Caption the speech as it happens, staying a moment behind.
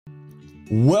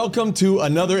Welcome to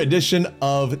another edition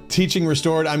of Teaching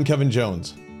Restored. I'm Kevin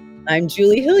Jones. I'm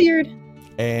Julie Hillyard.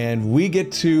 And we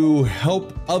get to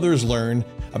help others learn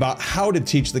about how to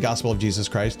teach the gospel of Jesus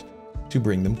Christ to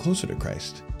bring them closer to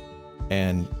Christ.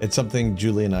 And it's something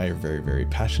Julie and I are very, very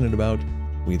passionate about.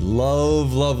 We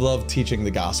love teaching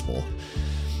the gospel,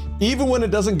 even when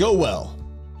it doesn't go well.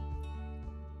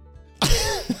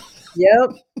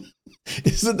 Yep.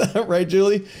 Isn't that right,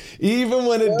 Julie? Even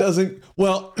when it doesn't,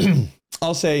 well,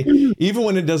 I'll say, even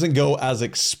when it doesn't go as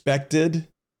expected.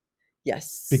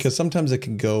 Yes. Because sometimes it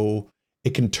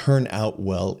can turn out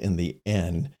well in the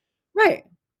end. Right.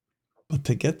 But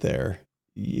to get there,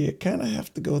 you kind of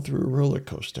have to go through a roller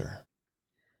coaster.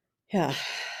 Yeah.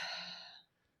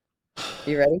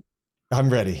 You ready? I'm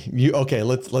ready. Okay,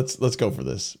 let's go for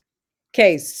this.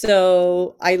 Okay,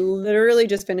 so I literally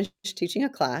just finished teaching a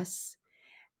class,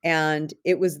 and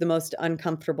it was the most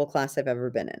uncomfortable class I've ever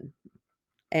been in.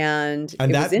 And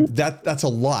that's a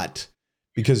lot,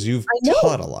 because you've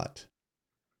taught a lot.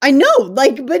 I know,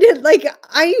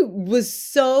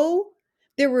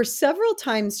 there were several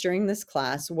times during this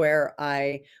class where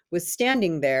I was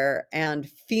standing there and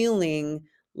feeling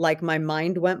like my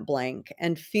mind went blank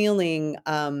and feeling,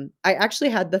 I actually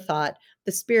had the thought,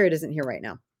 the Spirit isn't here right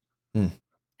now.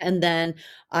 And then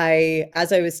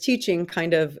as I was teaching,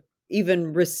 kind of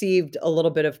even received a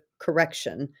little bit of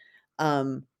correction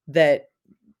that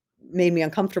made me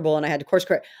uncomfortable, and I had to course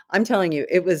correct. I'm telling you,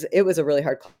 it was a really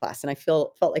hard class, and I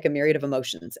felt like a myriad of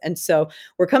emotions. And so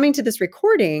we're coming to this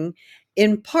recording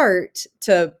in part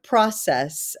to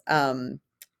process a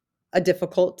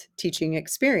difficult teaching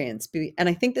experience, and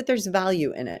I think that there's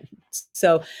value in it.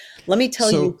 So let me tell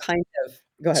you kind of.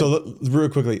 Go ahead. So real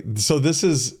quickly, so this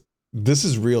is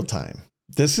real time.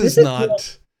 This is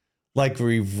not like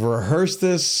we've rehearsed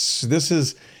this. This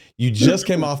is, you just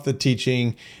came off the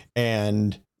teaching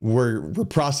and we're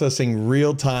processing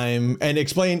real time. And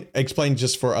explain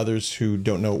just for others who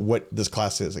don't know what this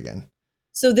class is again.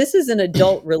 So this is an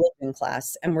adult religion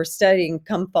class, and we're studying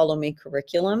Come Follow Me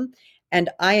curriculum. And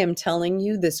I am telling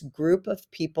you, this group of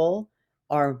people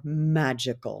are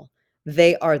magical.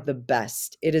 They are the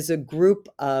best. It is a group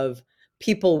of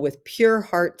people with pure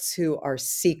hearts who are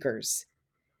seekers.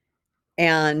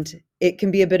 And it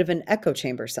can be a bit of an echo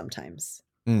chamber sometimes.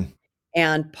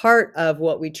 And part of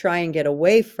what we try and get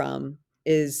away from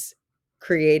is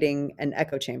creating an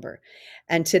echo chamber.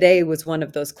 And today was one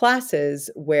of those classes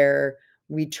where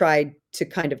we tried to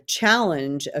kind of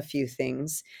challenge a few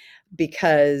things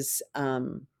because,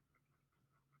 anyway,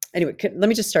 let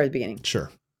me just start at the beginning.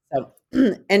 Sure. So,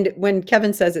 and when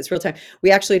Kevin says it's real time, we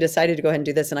actually decided to go ahead and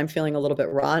do this, and I'm feeling a little bit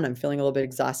raw and I'm feeling a little bit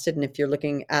exhausted. And if you're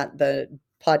looking at the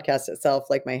podcast itself,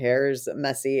 like my hair is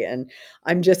messy and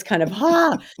I'm just kind of,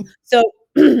 So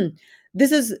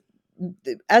this is,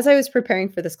 as I was preparing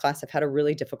for this class, I've had a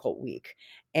really difficult week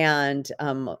and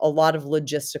a lot of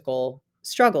logistical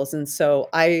struggles. And so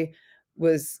I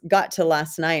got to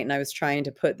last night and I was trying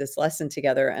to put this lesson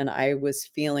together, and I was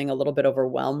feeling a little bit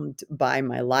overwhelmed by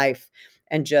my life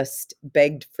and just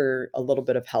begged for a little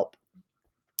bit of help.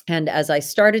 And as I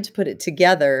started to put it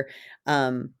together,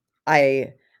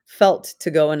 I felt to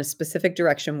go in a specific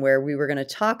direction where we were going to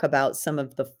talk about some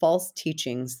of the false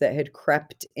teachings that had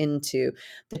crept into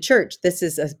the church. This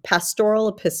is a pastoral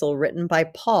epistle written by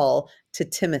Paul to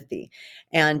Timothy.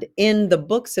 And in the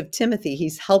books of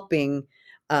Timothy,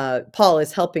 Paul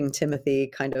is helping Timothy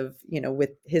kind of, with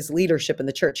his leadership in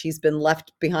the church. He's been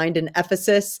left behind in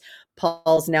Ephesus.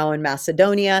 Paul's now in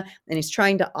Macedonia, and he's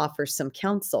trying to offer some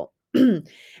counsel.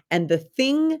 And the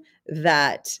thing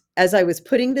that, as I was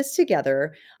putting this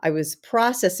together, I was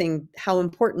processing how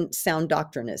important sound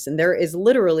doctrine is. And there is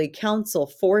literally counsel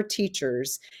for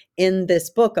teachers in this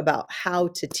book about how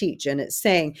to teach. And it's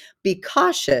saying, be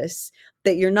cautious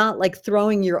that you're not like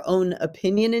throwing your own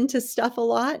opinion into stuff a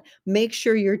lot. Make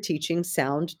sure you're teaching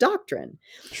sound doctrine.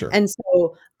 Sure. And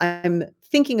so I'm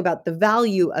thinking about the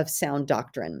value of sound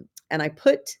doctrine. And I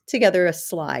put together a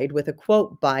slide with a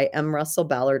quote by M. Russell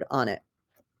Ballard on it.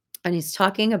 And he's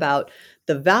talking about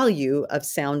the value of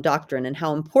sound doctrine and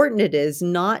how important it is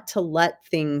not to let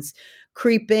things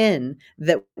creep in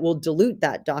that will dilute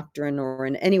that doctrine or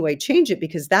in any way change it,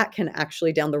 because that can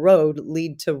actually down the road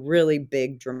lead to really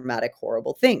big, dramatic,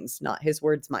 horrible things. Not his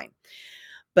words, mine.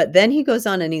 But then he goes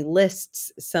on and he lists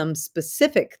some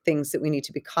specific things that we need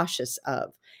to be cautious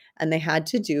of. And they had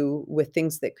to do with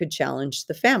things that could challenge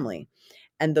the family.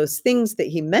 And those things that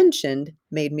he mentioned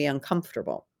made me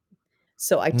uncomfortable.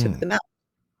 So I took them out.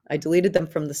 I deleted them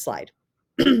from the slide.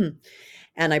 And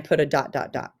I put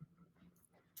a ...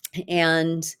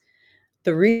 And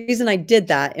the reason I did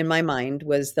that in my mind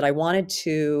was that I wanted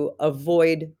to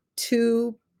avoid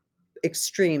two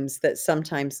extremes that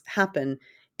sometimes happen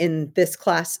in this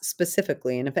class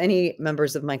specifically. And if any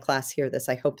members of my class hear this,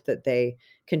 I hope that they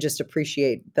can just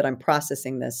appreciate that I'm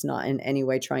processing this, not in any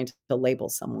way trying to label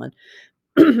someone.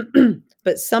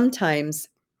 But sometimes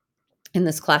in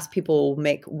this class, people will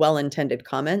make well-intended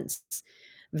comments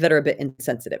that are a bit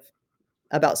insensitive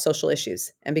about social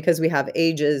issues. And because we have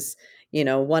ages,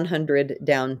 100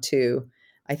 down to,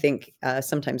 I think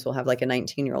sometimes we'll have like a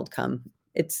 19-year-old come.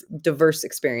 It's diverse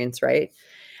experience, right?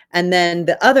 And then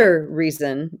the other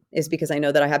reason is because I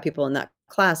know that I have people in that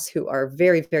class who are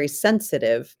very, very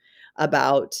sensitive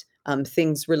about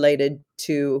things related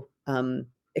to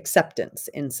acceptance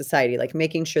in society, like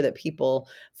making sure that people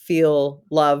feel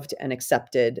loved and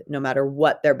accepted no matter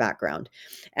what their background.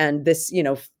 And this,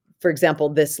 for example,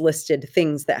 this listed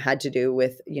things that had to do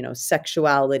with,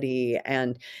 sexuality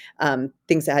and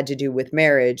things that had to do with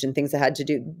marriage and things that had to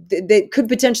do, that could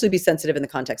potentially be sensitive in the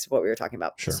context of what we were talking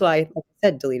about. Sure. So I, like I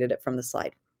said, deleted it from the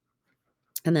slide.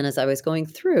 And then as I was going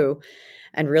through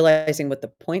and realizing what the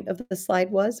point of the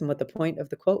slide was and what the point of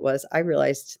the quote was, I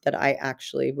realized that I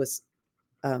actually was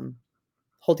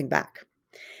holding back.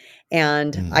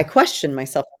 And I questioned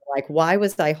myself, like, why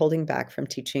was I holding back from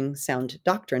teaching sound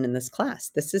doctrine in this class?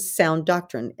 This is sound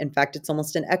doctrine. In fact, it's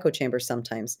almost an echo chamber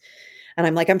sometimes. And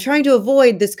I'm like, I'm trying to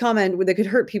avoid this comment that could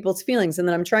hurt people's feelings. And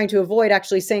then I'm trying to avoid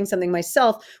actually saying something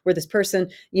myself where this person,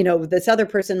 this other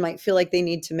person might feel like they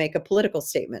need to make a political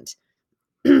statement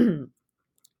to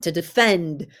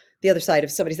defend the other side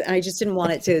of somebody's. And I just didn't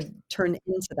want it to turn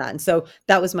into that. And so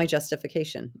that was my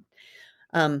justification.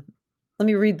 Let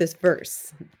me read this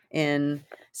verse in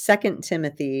 2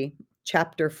 Timothy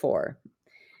chapter 4.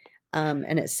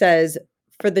 And it says,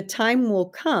 "For the time will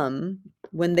come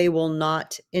when they will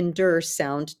not endure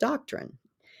sound doctrine."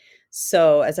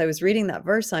 So as I was reading that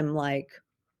verse, I'm like,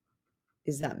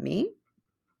 is that me?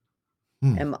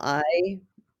 Am I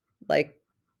like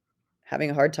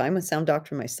having a hard time with sound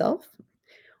doctrine myself?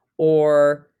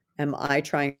 Or am I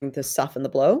trying to soften the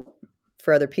blow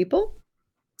for other people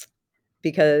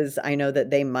because I know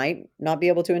that they might not be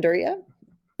able to endure it yet?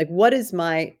 Like, what is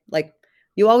my, like,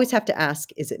 you always have to ask,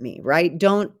 is it me, right?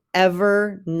 Don't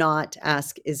ever not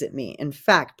ask, is it me? In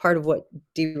fact, part of what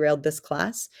derailed this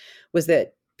class was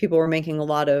that people were making a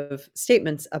lot of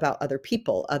statements about other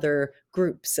people, other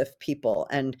groups of people,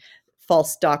 and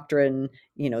false doctrine,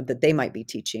 that they might be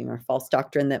teaching, or false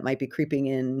doctrine that might be creeping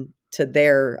in to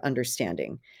their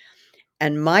understanding.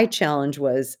 And my challenge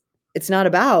was, it's not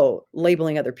about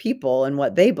labeling other people and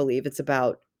what they believe. It's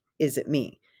about, is it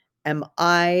me? Am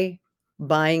I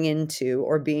buying into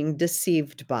or being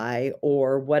deceived by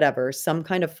or whatever, some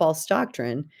kind of false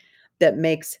doctrine that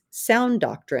makes sound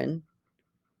doctrine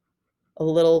a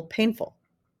little painful?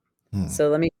 So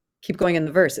let me keep going in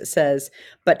the verse. It says,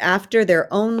 "But after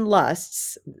their own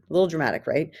lusts," a little dramatic,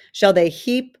 right? "Shall they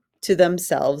heap to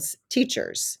themselves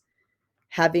teachers,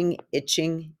 having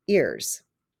itching ears."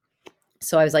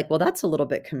 So I was like, well, that's a little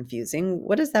bit confusing.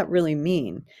 What does that really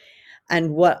mean?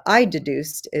 And what I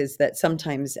deduced is that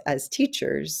sometimes as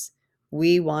teachers,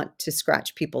 we want to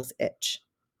scratch people's itch.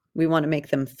 We want to make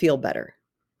them feel better.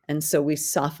 And so we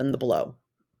soften the blow,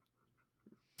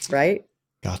 right?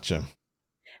 Gotcha.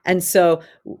 And so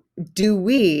do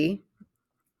we,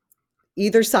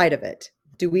 either side of it,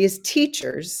 do we as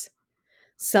teachers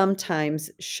sometimes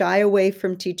shy away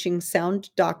from teaching sound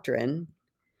doctrine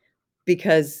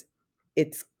because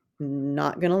it's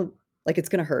not going to, like, it's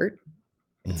going to hurt.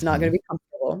 It's not going to be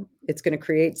comfortable. It's going to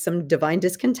create some divine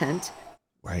discontent.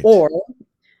 Right. Or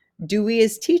do we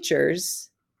as teachers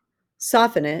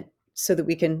soften it so that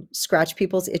we can scratch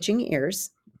people's itching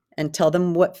ears and tell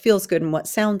them what feels good and what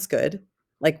sounds good,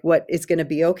 like what is going to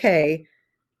be okay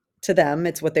to them?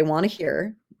 It's what they want to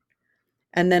hear.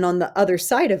 And then on the other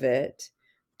side of it,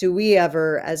 do we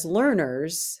ever, as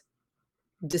learners,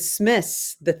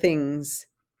 dismiss the things,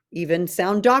 even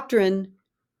sound doctrine,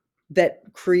 that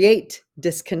create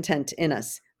discontent in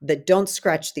us, that don't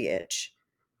scratch the itch,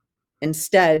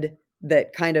 instead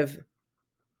that kind of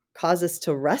cause us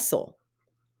to wrestle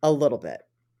a little bit?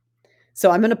 So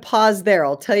I'm going to pause there.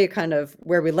 I'll tell you kind of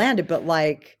where we landed, but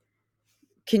like,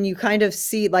 can you kind of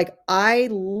see, like, I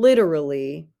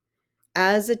literally,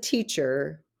 as a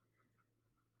teacher,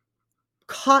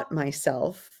 caught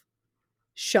myself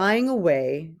shying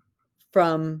away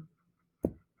from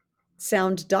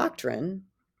sound doctrine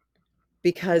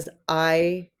because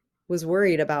I was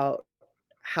worried about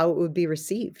how it would be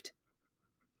received.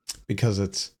 Because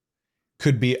it's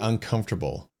could be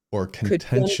uncomfortable or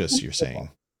contentious, you're saying.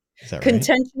 Is that right?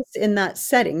 Contentious in that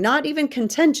setting, not even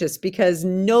contentious, because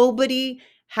nobody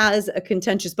has a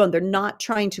contentious bone. They're not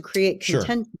trying to create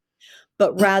contention,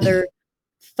 but rather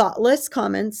thoughtless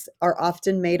comments are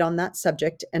often made on that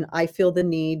subject, and I feel the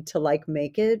need to like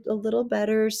make it a little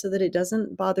better so that it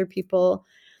doesn't bother people.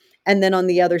 And then on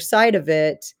the other side of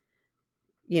it,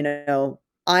 you know,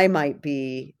 I might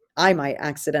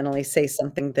accidentally say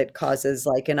something that causes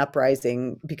like an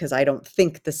uprising because I don't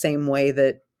think the same way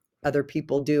that other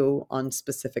people do on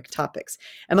specific topics.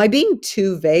 Am I being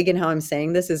too vague in how I'm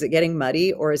saying this? Is it getting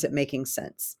muddy or is it making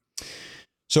sense?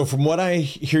 So from what I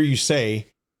hear you say,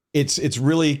 it's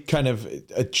really kind of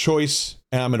a choice,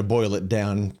 and I'm going to boil it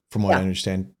down from what I Yeah.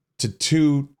 understand to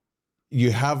two.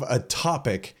 You have a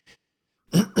topic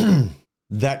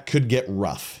that could get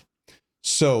rough.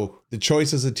 So the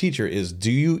choice as a teacher is,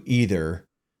 do you either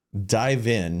dive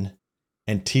in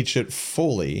and teach it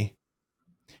fully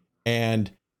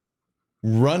and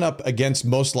run up against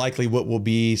most likely what will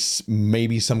be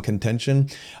maybe some contention,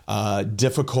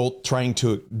 difficulty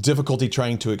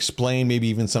trying to explain, maybe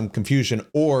even some confusion,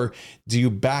 or do you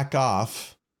back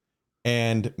off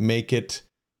and make it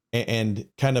and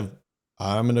kind of,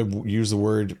 I'm going to use the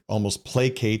word almost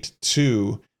placate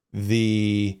to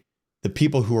the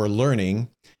people who are learning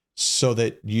so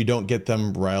that you don't get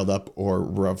them riled up or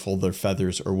ruffle their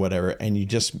feathers or whatever, and you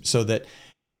just so that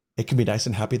it can be nice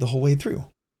and happy the whole way through.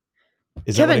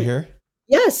 Is that what I Kevin, hear?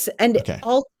 yes, and Okay.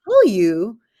 I'll tell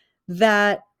you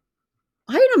that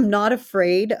I am not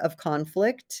afraid of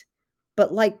conflict,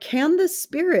 but like, can the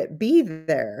spirit be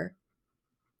there?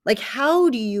 Like, how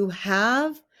do you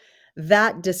have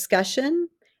that discussion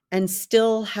and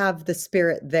still have the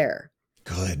spirit there?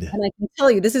 Good. And I can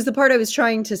tell you, this is the part I was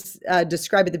trying to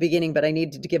describe at the beginning, but I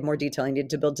needed to give more detail. I needed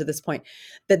to build to this point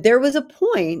that there was a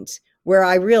point where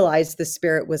I realized the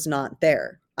spirit was not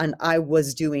there and I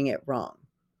was doing it wrong.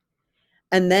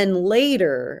 And then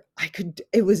later,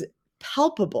 it was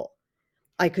palpable.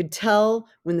 I could tell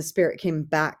when the spirit came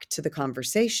back to the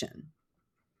conversation.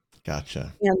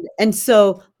 Gotcha. And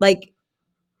so, like,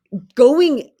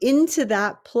 going into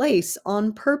that place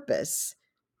on purpose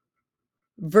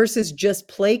versus just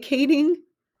placating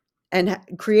and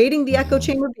creating the echo Mm-hmm.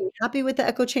 chamber, being happy with the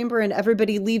echo chamber, and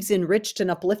everybody leaves enriched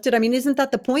and uplifted. I mean, isn't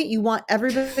that the point? You want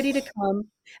everybody to come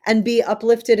and be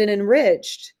uplifted and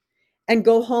enriched and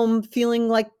go home feeling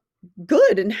like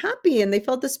good and happy and they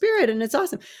felt the spirit and it's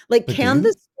awesome. Like, But do can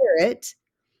the you? spirit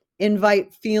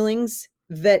invite feelings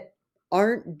that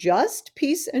aren't just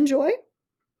peace and joy?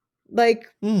 Like,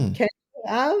 Mm. can you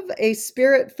have a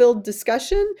spirit-filled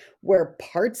discussion where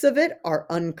parts of it are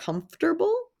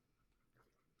uncomfortable?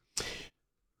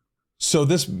 So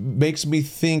this makes me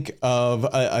think of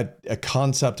a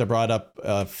concept I brought up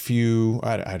a few,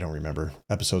 I don't remember,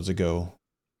 episodes ago.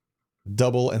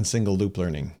 Double and single loop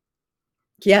learning,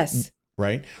 Yes.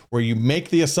 right? Where you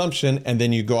make the assumption and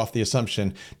then you go off the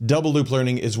assumption. Double loop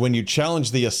learning is when you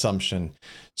challenge the assumption.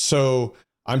 So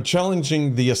I'm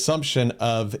challenging the assumption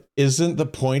of, isn't the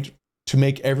point to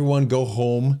make everyone go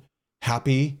home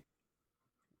happy,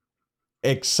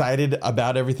 excited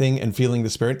about everything and feeling the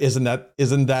spirit? Isn't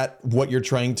that what you're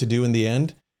trying to do in the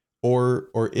end? Or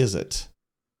is it?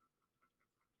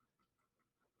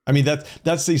 I mean,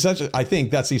 that's the essential. I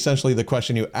think that's essentially the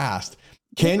question you asked.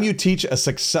 Can Yeah. you teach a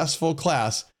successful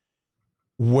class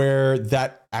where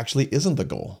that actually isn't the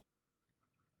goal?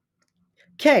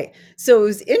 Okay. So it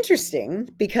was interesting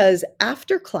because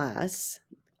after class,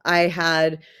 I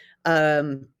had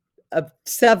um,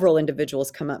 several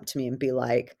individuals come up to me and be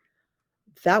like,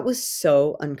 that was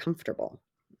so uncomfortable.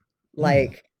 Hmm.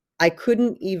 Like, I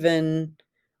couldn't even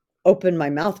open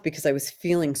my mouth because I was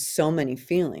feeling so many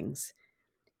feelings.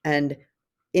 And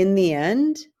in the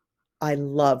end, I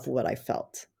love what I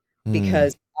felt Hmm.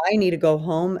 because I need to go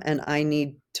home and I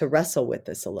need to wrestle with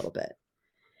this a little bit.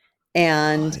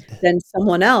 And Good. then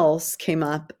someone else came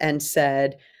up and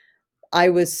said, I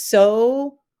was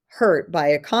so hurt by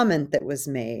a comment that was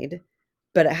made,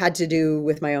 but it had to do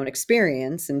with my own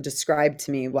experience and described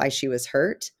to me why she was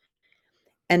hurt.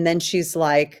 And then she's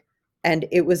like, and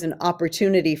it was an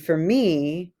opportunity for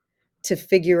me to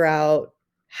figure out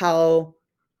how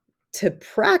to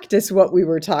practice what we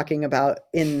were talking about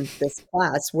in this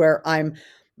class where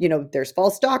there's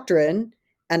false doctrine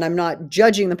and I'm not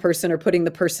judging the person or putting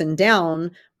the person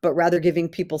down, but rather giving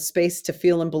people space to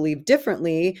feel and believe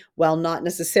differently while not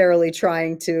necessarily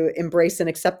trying to embrace and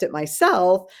accept it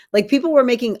myself. Like, people were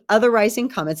making otherizing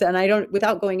comments, and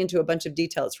without going into a bunch of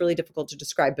detail, it's really difficult to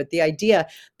describe, but the idea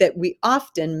that we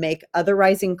often make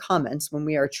otherizing comments when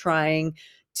we are trying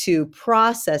to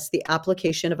process the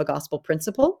application of a gospel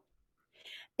principle.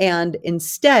 And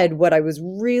instead, what I was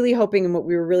really hoping and what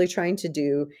we were really trying to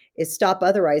do is stop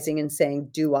otherizing and saying,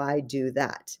 do I do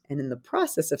that? And in the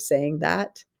process of saying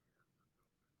that,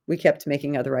 we kept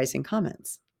making otherizing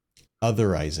comments.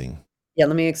 Otherizing. Yeah,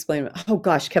 let me explain. Oh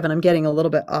gosh, Kevin, I'm getting a little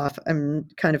bit off. I'm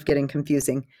kind of getting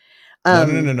confusing.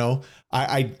 No.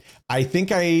 I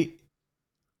think I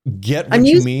get I'm what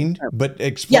you using mean, but yeah,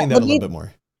 explain that a little bit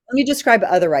more. let me describe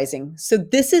otherizing. So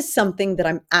this is something that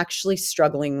I'm actually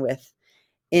struggling with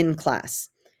in class.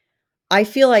 I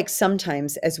feel like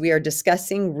sometimes as we are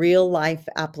discussing real life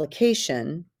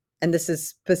application, and this is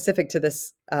specific to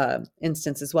this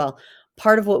instance as well,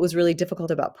 part of what was really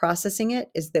difficult about processing it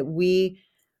is that we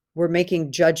were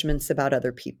making judgments about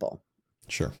other people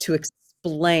Sure. to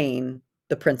explain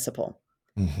the principle.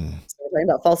 Mm-hmm. So we're talking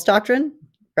about false doctrine,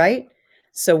 right?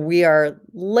 So we are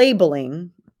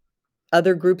labeling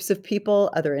other groups of people,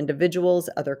 other individuals,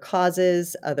 other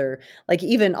causes, other, like,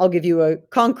 even I'll give you a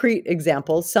concrete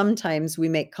example. Sometimes we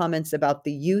make comments about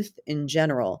the youth in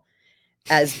general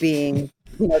as being,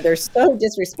 they're so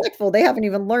disrespectful. They haven't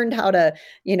even learned how to,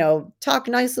 talk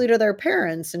nicely to their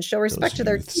parents and show Those respect to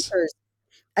their youths. teachers.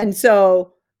 And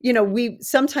so, we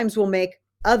sometimes will make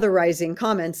otherizing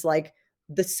comments like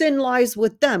the sin lies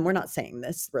with them. We're not saying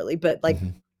this really, but like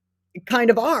Mm-hmm. kind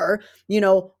of are,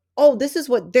 oh, this is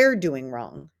what they're doing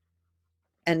wrong.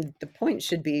 And the point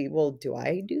should be, well, do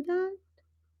I do that?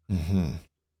 Mm-hmm.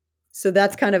 So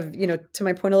that's kind of, to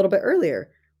my point a little bit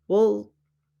earlier. Well,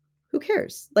 who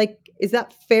cares? Like, is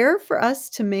that fair for us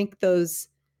to make those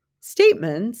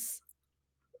statements?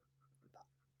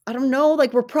 I don't know.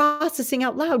 Like, we're processing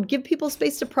out loud. Give people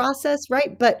space to process,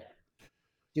 right? But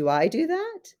do I do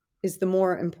that? Is the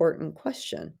more important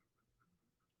question.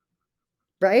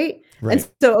 Right? And Right.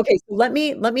 so, okay, so let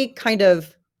me kind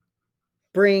of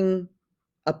bring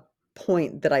a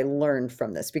point that I learned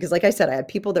from this, because like I said, I had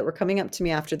people that were coming up to me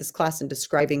after this class and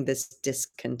describing this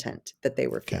discontent that they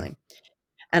were Okay. feeling.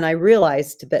 And I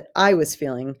realized that I was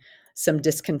feeling some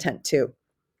discontent too.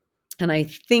 And I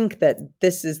think that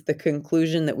this is the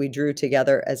conclusion that we drew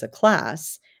together as a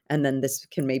class. And then this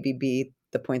can maybe be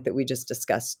the point that we just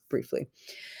discussed briefly.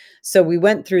 So we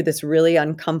went through this really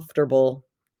uncomfortable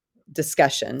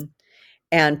discussion,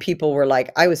 and people were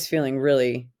like, I was feeling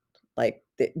really like,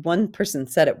 one person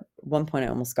said at one point, I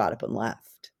almost got up and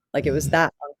left. Like, it was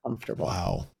that uncomfortable.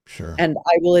 Wow. Sure. And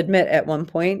I will admit, at one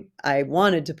point, I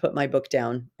wanted to put my book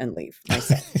down and leave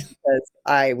myself because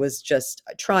I was just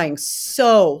trying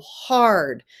so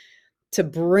hard to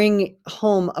bring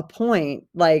home a point,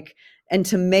 like, and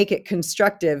to make it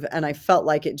constructive. And I felt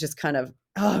like it just kind of,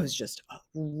 it was just a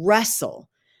wrestle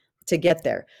to get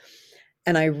there.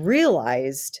 And I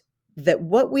realized that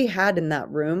what we had in that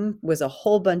room was a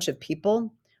whole bunch of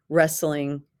people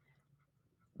wrestling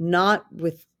not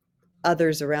with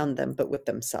others around them, but with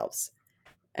themselves.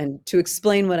 And to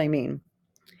explain what I mean,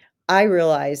 I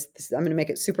realized this, I'm going to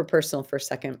make it super personal for a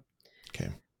second.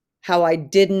 Okay. How I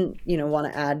didn't,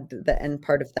 want to add the end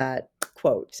part of that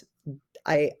quote.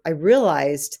 I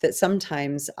realized that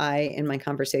sometimes in my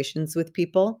conversations with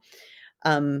people,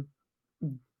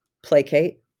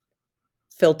 placate,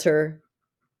 filter,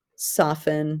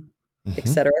 soften, Mm-hmm.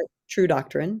 etc., true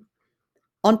doctrine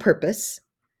on purpose,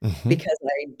 Mm-hmm. because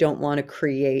I don't want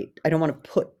to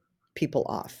put people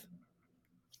off.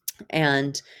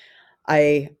 And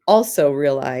I also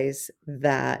realize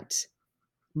that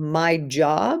my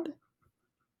job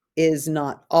is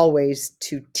not always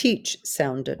to teach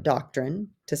sound doctrine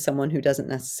to someone who doesn't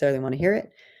necessarily want to hear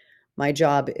it. My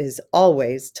job is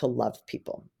always to love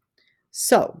people.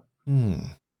 So,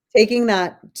 taking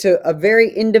that to a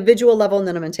very individual level, and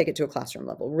then I'm going to take it to a classroom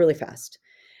level really fast.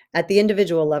 At the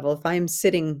individual level, if I'm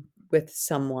sitting with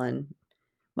someone,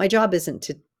 my job isn't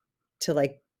to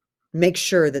like make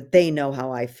sure that they know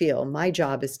how I feel. My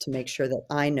job is to make sure that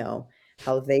I know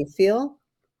how they feel.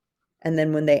 And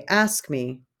then when they ask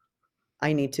me,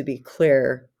 I need to be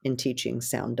clear in teaching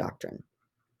sound doctrine,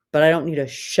 but I don't need to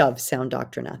shove sound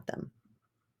doctrine at them.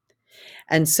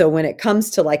 And so when it comes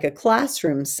to like a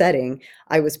classroom setting,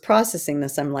 I was processing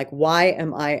this. I'm like, why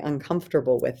am I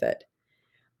uncomfortable with it?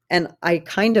 And I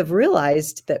kind of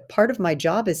realized that part of my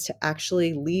job is to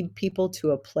actually lead people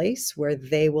to a place where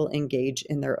they will engage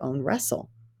in their own wrestle.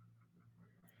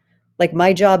 Like,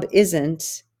 my job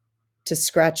isn't to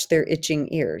scratch their itching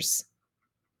ears.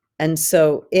 And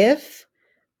so if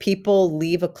people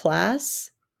leave a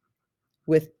class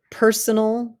with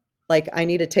personal, like, I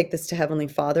need to take this to Heavenly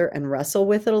Father and wrestle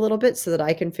with it a little bit so that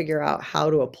I can figure out how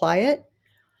to apply it,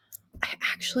 I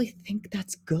actually think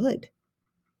that's good.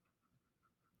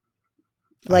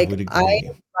 I would Like, I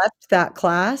agree. left that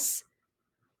class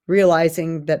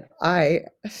realizing that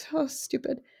so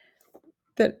stupid,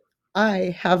 that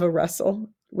I have a wrestle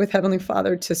with Heavenly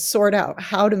Father to sort out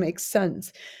how to make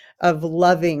sense of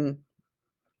loving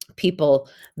people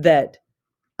that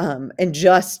and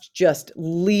just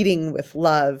leading with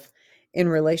love in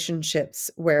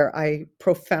relationships where I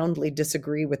profoundly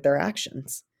disagree with their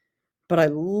actions, but I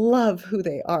love who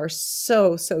they are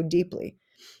so, so deeply.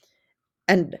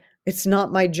 And it's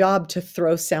not my job to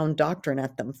throw sound doctrine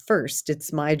at them first.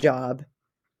 It's my job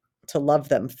to love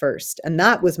them first. And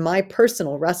that was my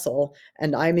personal wrestle.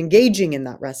 And I'm engaging in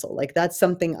that wrestle. Like, that's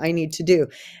something I need to do.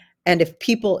 And if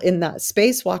people in that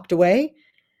space walked away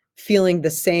feeling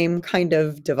the same kind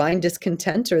of divine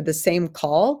discontent or the same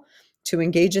call to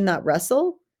engage in that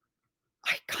wrestle,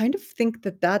 I kind of think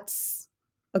that that's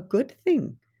a good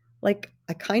thing. Like,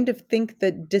 I kind of think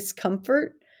that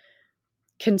discomfort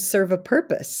can serve a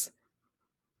purpose.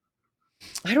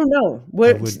 I don't know. I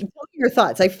What would, tell me your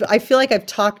thoughts? I feel like I've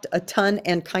talked a ton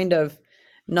and kind of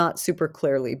not super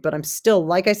clearly, but I'm still,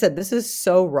 like I said, this is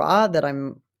so raw that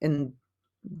I'm in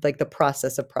like the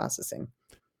process of processing.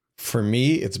 for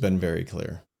me, it's been very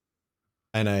clear.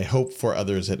 And I hope for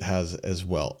others it has as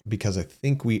well, because I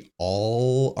think we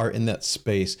all are in that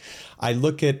space. I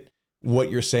look at what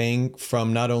you're saying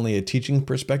from not only a teaching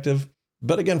perspective,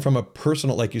 but again, from a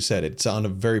personal, like you said, it's on a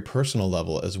very personal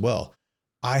level as well.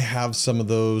 I have some of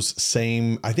those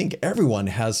same, I think everyone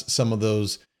has some of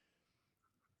those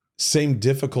same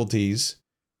difficulties.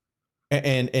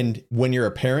 And when you're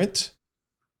a parent,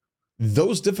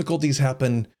 those difficulties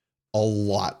happen a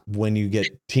lot when you get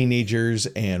teenagers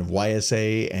and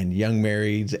YSA and young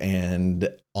marrieds and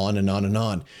on and on and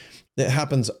on. It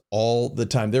happens all the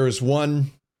time. There was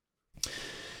one,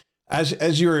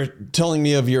 as you were telling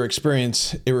me of your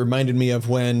experience, it reminded me of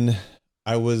when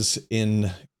I was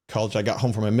in college. I got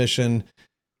home from my mission,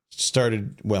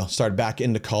 started back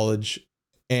into college,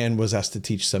 and was asked to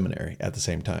teach seminary at the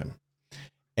same time.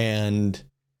 And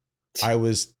I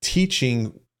was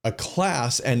teaching a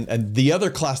class, and the other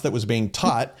class that was being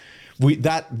taught,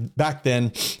 that back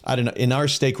then, I don't know, in our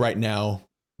stake right now,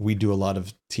 we do a lot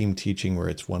of team teaching where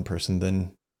it's one person,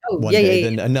 then Oh, one yeah, yeah, day, yeah.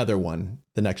 then another one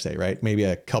the next day, right? Maybe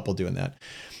a couple doing that.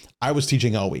 I was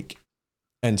teaching all week.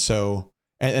 And so,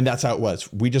 and that's how it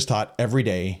was. We just taught every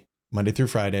day, Monday through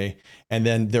Friday. And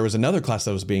then there was another class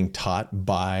that was being taught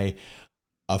by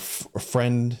a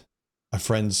friend's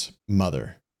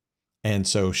mother. And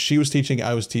so she was teaching,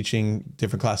 I was teaching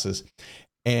different classes,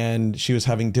 and she was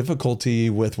having difficulty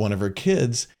with one of her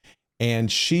kids.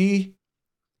 And she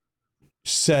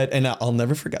said, and I'll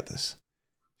never forget this.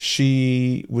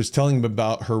 She was telling him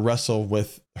about her wrestle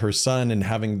with her son and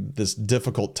having this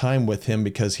difficult time with him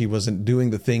because he wasn't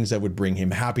doing the things that would bring him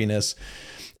happiness.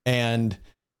 And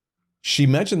she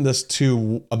mentioned this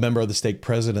to a member of the stake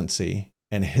presidency,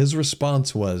 and his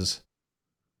response was,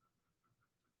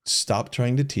 stop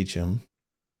trying to teach him.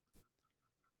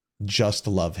 Just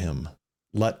love him.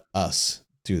 Let us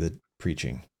do the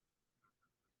preaching.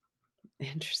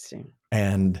 Interesting.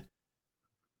 And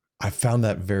I found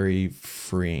that very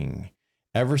freeing.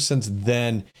 Ever since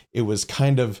then, it was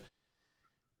kind of,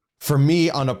 for me,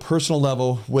 on a personal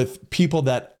level, with people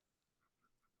that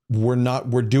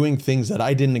were doing things that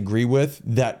I didn't agree with,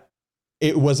 that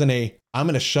it wasn't I'm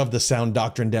going to shove the sound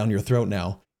doctrine down your throat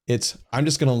now. It's, I'm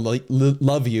just going to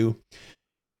love you.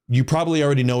 You probably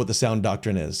already know what the sound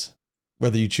doctrine is,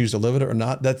 whether you choose to live it or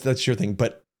not. That's your thing.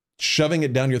 But shoving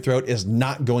it down your throat is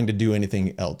not going to do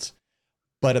anything else.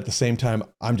 But at the same time,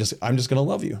 I'm just going to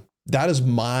love you. That is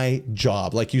my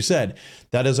job. Like you said,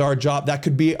 that is our job. That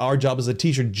could be our job as a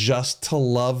teacher, just to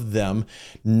love them,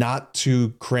 not to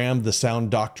cram the sound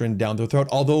doctrine down their throat.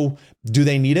 Although, do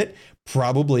they need it?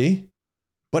 Probably.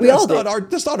 But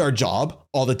that's not our job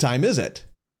all the time, is it?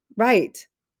 Right.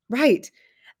 Right.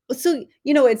 So,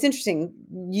 it's interesting.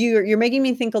 You're making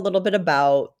me think a little bit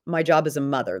about my job as a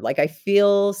mother. Like, I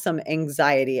feel some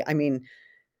anxiety. I mean,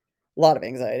 a lot of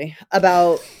anxiety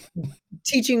about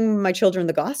teaching my children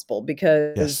the gospel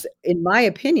because, Yes. in my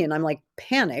opinion, I'm like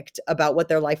panicked about what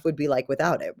their life would be like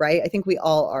without it, right? I think we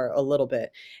all are a little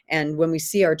bit. And when we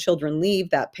see our children leave,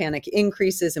 that panic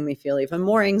increases and we feel even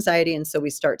more anxiety. And so we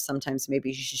start sometimes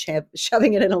maybe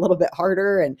shoving it in a little bit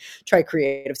harder and try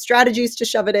creative strategies to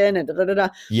shove it in and da da da da.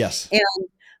 Yes.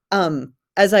 And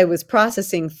as I was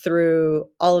processing through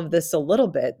all of this a little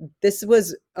bit, this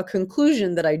was a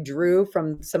conclusion that I drew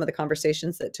from some of the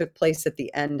conversations that took place at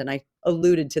the end. And I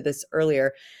alluded to this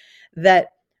earlier,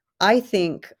 that I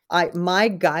think my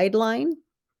guideline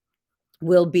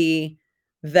will be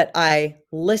that I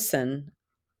listen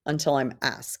until I'm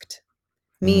asked,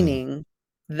 Mm. meaning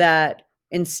that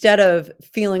instead of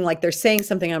feeling like they're saying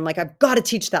something, I'm like, I've got to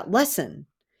teach that lesson,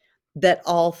 that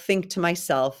I'll think to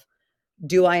myself,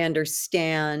 do I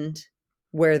understand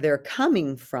where they're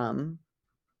coming from?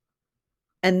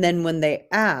 And then when they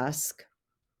ask,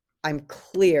 I'm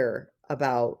clear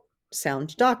about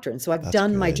sound doctrine. So I've That's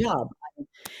done my good. job.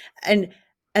 And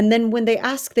and then when they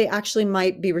ask, they actually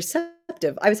might be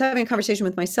receptive. I was having a conversation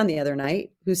with my son the other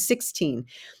night, who's 16,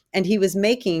 and he was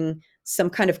making some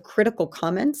kind of critical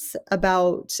comments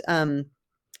about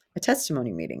a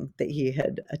testimony meeting that he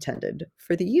had attended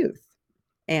for the youth.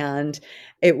 And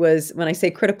it was, when I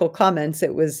say critical comments,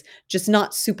 it was just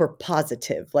not super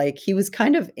positive. Like he was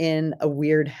kind of in a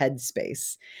weird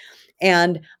headspace.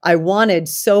 And I wanted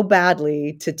so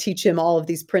badly to teach him all of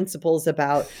these principles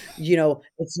about,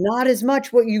 it's not as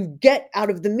much what you get out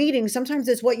of the meeting. Sometimes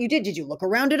it's what you did. Did you look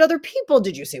around at other people?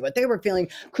 Did you see what they were feeling?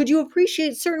 Could you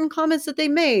appreciate certain comments that they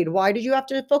made? Why did you have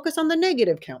to focus on the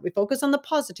negative? Can't we focus on the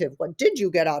positive? What did you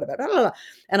get out of it?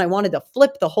 And I wanted to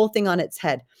flip the whole thing on its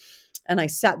head. And I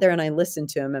sat there and I listened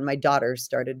to him, and my daughter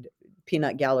started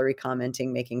peanut gallery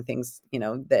commenting, making things,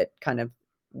 that kind of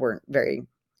weren't very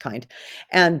kind.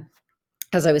 And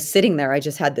as I was sitting there, I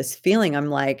just had this feeling. I'm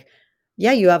like,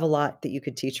 yeah, you have a lot that you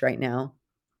could teach right now,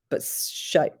 but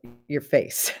shut your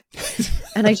face.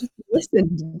 And I just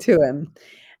listened to him.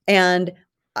 And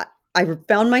I, I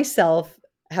found myself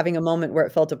having a moment where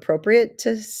it felt appropriate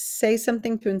to say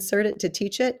something, to insert it, to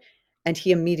teach it. And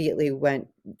he immediately went,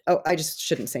 oh, I just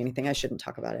shouldn't say anything. I shouldn't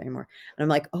talk about it anymore. And I'm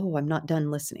like, oh, I'm not done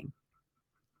listening.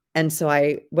 And so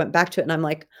I went back to it and I'm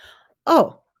like,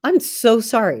 oh, I'm so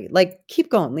sorry. Like, keep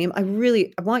going, Liam.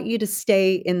 I want you to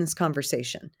stay in this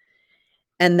conversation.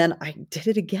 And then I did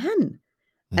it again.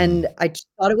 And I just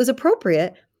thought it was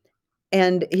appropriate.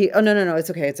 And he, oh, no, no, no, it's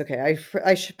okay. It's okay.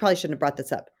 Probably shouldn't have brought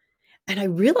this up. And I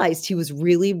realized he was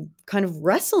really kind of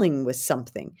wrestling with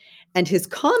something. And his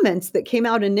comments that came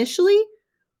out initially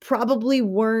probably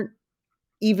weren't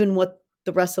even what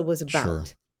the wrestle was Sure.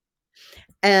 about.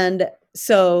 And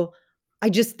so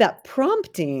that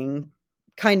prompting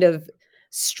kind of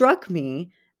struck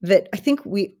me that I think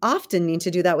we often need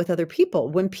to do that with other people.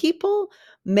 When people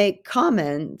make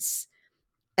comments,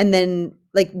 and then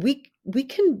like we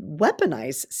can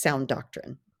weaponize sound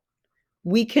doctrine.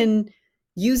 We can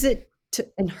use it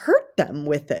and hurt them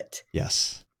with it.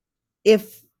 Yes.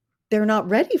 If they're not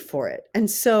ready for it.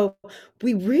 And so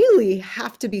we really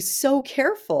have to be so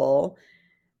careful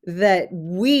that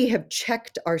we have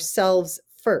checked ourselves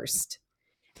first.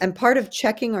 And part of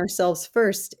checking ourselves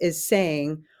first is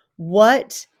saying,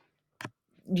 have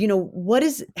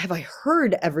I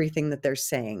heard everything that they're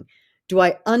saying? Do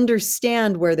I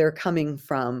understand where they're coming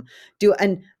from?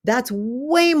 And that's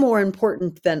way more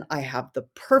important than I have the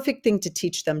perfect thing to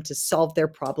teach them to solve their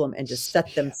problem and to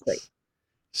set them straight.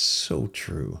 So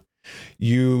true.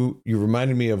 You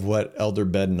reminded me of what Elder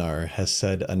Bednar has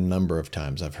said a number of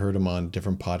times. I've heard him on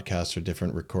different podcasts or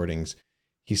different recordings.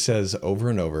 He says over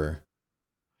and over,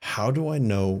 how do I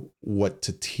know what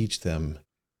to teach them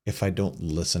if I don't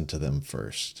listen to them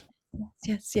first?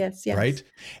 Yes. Right.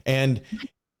 And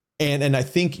I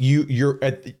think you're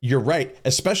right,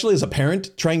 especially as a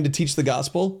parent trying to teach the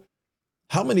gospel.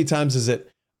 How many times is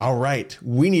it, all right,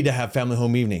 we need to have family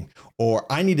home evening, or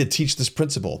I need to teach this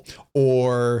principle,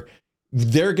 or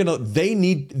there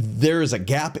is a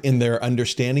gap in their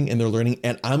understanding and their learning,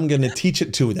 and I'm going to teach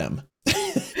it to them.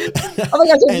 Oh my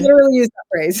gosh, I literally use that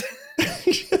phrase.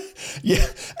 Yeah.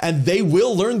 And they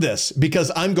will learn this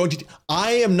because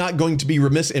I am not going to be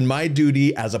remiss in my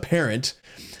duty as a parent.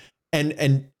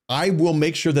 And I will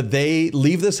make sure that they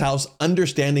leave this house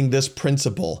understanding this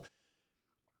principle.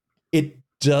 It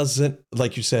doesn't,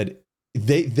 like you said,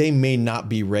 they may not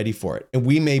be ready for it. And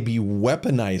we may be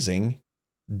weaponizing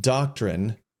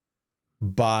doctrine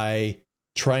by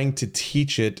trying to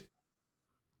teach it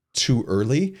too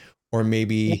early, or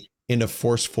maybe in a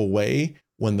forceful way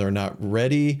when they're not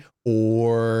ready,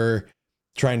 or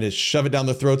trying to shove it down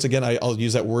their throats again. I'll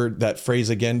use that phrase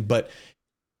again, but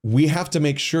we have to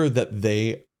make sure that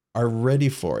they are ready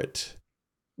for it.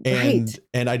 And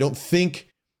I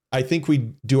think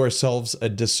we do ourselves a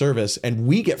disservice, and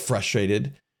we get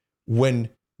frustrated when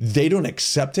they don't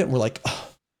accept it. We're like, oh,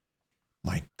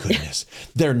 my goodness,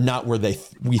 they're not where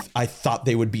I thought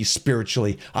they would be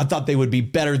spiritually. I thought they would be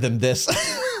better than this.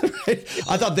 Right?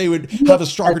 I thought they would have a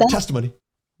stronger testimony.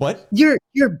 What? You're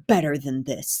better than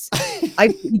this.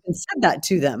 I've even said that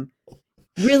to them.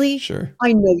 Really? Sure.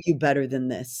 I know you better than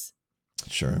this.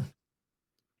 Sure.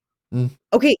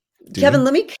 Okay, Kevin,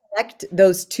 let me connect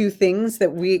those two things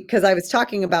because I was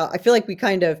talking about, I feel like we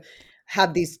kind of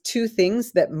have these two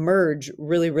things that merge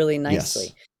really, really nicely.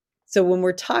 Yes. So when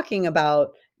we're talking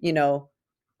about,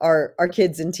 our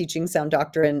kids and teaching sound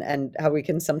doctrine and how we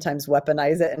can sometimes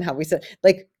weaponize it, and how we said,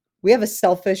 like, we have a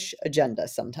selfish agenda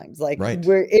sometimes, like right.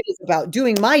 where it is about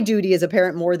doing my duty as a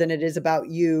parent more than it is about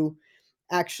you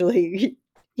actually,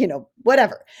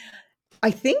 whatever.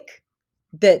 I think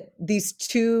that these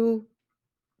 2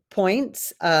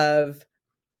 points of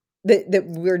that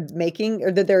we're making,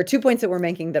 or that there are 2 points that we're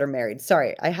making that are married.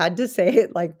 Sorry, I had to say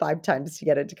it like 5 times to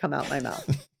get it to come out my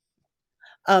mouth.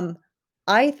 Um,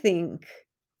 I think,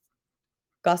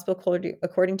 gospel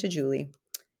according to Julie,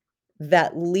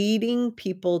 that leading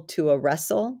people to a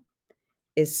wrestle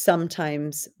is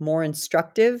sometimes more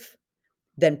instructive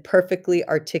than perfectly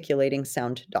articulating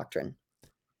sound doctrine.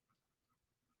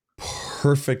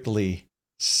 Perfectly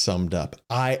summed up.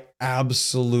 I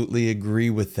absolutely agree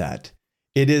with that.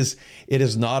 It is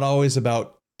not always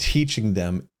about teaching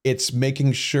them. It's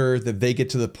making sure that they get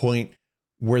to the point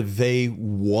where they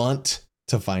want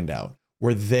to find out,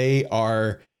 where they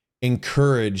are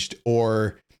encouraged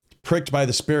or pricked by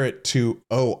the Spirit to,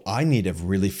 oh, I need to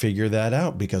really figure that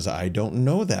out because I don't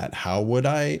know that. How would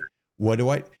I? What do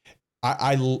I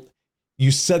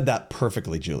you said that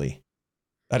perfectly, Julie.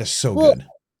 That is so Well, good.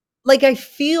 like, I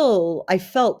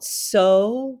felt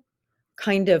so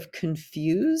kind of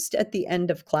confused at the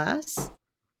end of class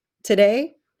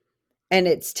today, and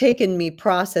it's taken me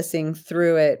processing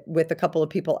through it with a couple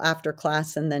of people after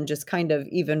class, and then just kind of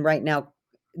even right now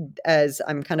as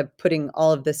I'm kind of putting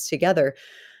all of this together,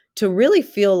 to really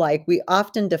feel like we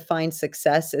often define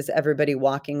success as everybody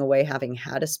walking away having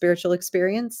had a spiritual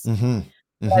experience. Mm-hmm.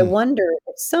 But I Mm-hmm. wonder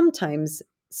if sometimes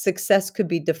success could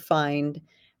be defined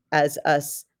as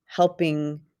us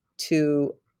helping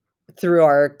to, through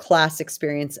our class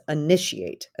experience,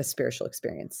 initiate a spiritual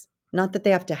experience. Not that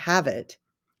they have to have it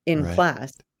in Right.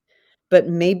 class, but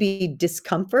maybe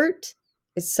discomfort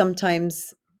is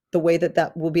sometimes the way that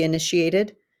that will be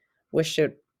initiated. Wish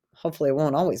it hopefully it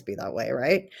won't always be that way,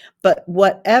 right? But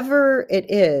whatever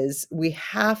it is, we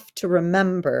have to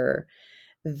remember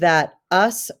that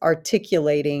us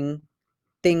articulating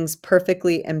things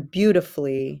perfectly and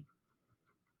beautifully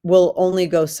will only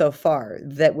go so far.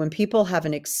 That when people have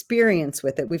an experience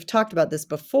with it, we've talked about this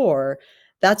before,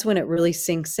 that's when it really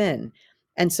sinks in.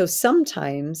 And so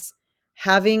sometimes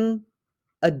having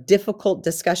a difficult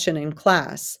discussion in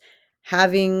class,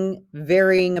 having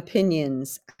varying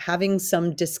opinions, having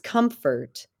some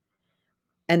discomfort,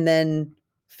 and then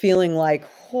feeling like,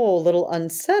 oh, a little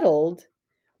unsettled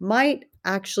might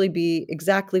actually be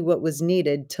exactly what was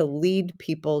needed to lead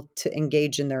people to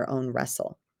engage in their own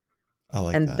wrestle. I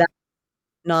like And that. that's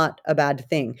not a bad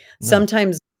thing. No.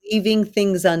 Sometimes leaving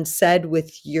things unsaid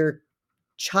with your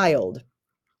child,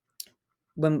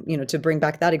 when, to bring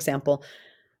back that example,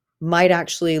 might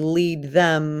actually lead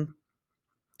them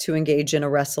to engage in a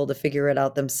wrestle to figure it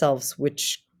out themselves,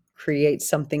 which creates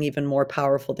something even more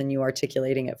powerful than you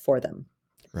articulating it for them.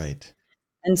 Right.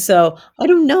 And so I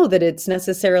don't know that it's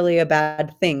necessarily a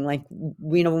bad thing. Like,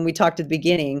 when we talked at the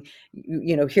beginning,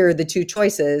 here are the 2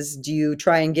 choices. Do you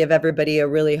try and give everybody a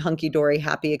really hunky-dory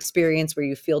happy experience where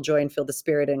you feel joy and feel the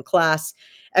Spirit in class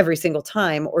every single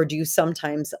time? Or do you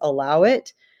sometimes allow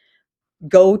it,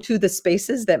 go to the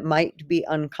spaces that might be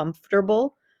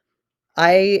uncomfortable?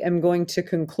 I am going to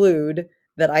conclude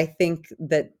that I think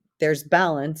that there's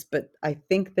balance, but I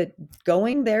think that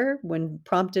going there when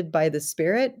prompted by the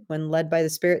Spirit, when led by the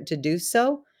Spirit to do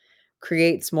so,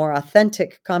 creates more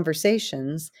authentic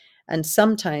conversations and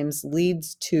sometimes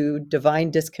leads to divine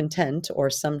discontent,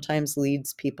 or sometimes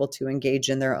leads people to engage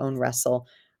in their own wrestle,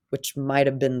 which might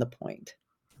have been the point.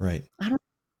 Right. I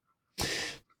don't.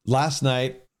 Last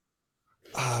night,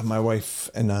 my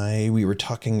wife and we were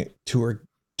talking to her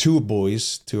two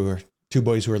boys who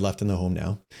are left in the home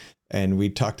now. And we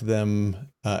talked to them,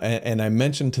 and I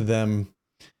mentioned to them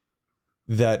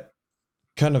that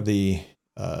kind of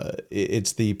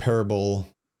it's the parable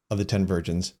of the 10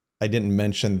 virgins. I didn't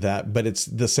mention that, but it's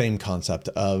the same concept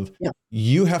of, Yeah.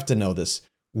 you have to know this.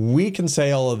 We can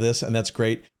say all of this and that's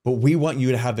great, but we want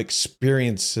you to have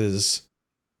experiences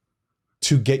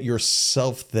to get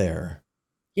yourself there.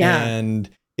 Yeah. And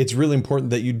it's really important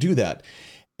that you do that.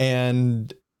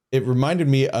 And it reminded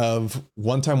me of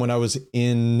one time when I was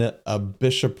in a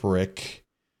bishopric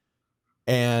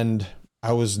and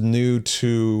I was new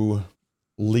to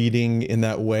leading in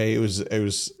that way. It was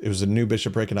a new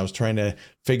bishopric and I was trying to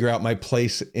figure out my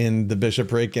place in the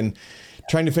bishopric and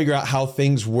trying to figure out how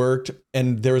things worked.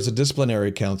 And there was a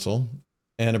disciplinary council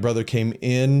and a brother came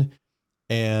in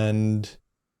and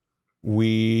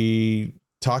we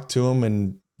talked to him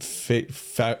and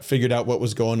figured out what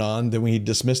was going on. Then we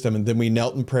dismissed him and then we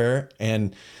knelt in prayer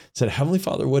and said, Heavenly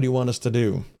Father, what do you want us to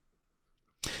do?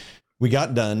 We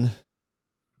got done.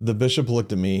 The bishop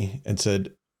looked at me and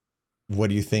said,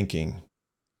 what are you thinking?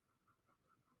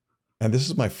 And this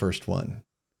is my first one.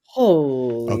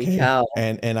 Holy Okay. cow.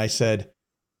 And I said,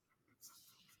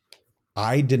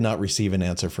 I did not receive an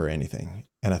answer for anything.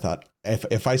 And I thought,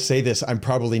 if I say this, I'm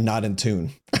probably not in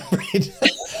tune. Right?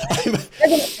 They're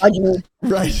gonna judge me.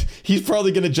 Right. He's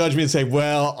probably going to judge me and say,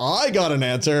 well, I got an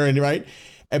answer. And right.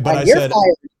 But I You're said,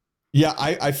 fired. yeah,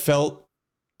 I felt,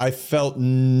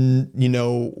 you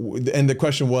know, and the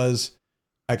question was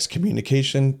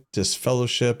excommunication,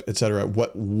 disfellowship, etc.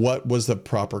 What was the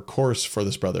proper course for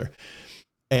this brother?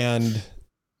 And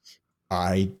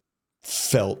I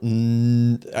felt,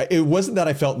 it wasn't that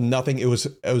I felt nothing. It was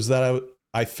that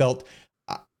I felt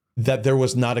that there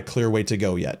was not a clear way to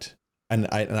go yet. And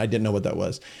I didn't know what that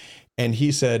was. And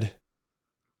he said,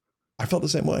 I felt the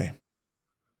same way.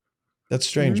 That's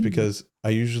strange because I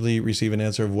usually receive an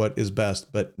answer of what is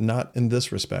best, but not in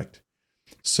this respect.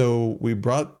 So we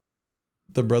brought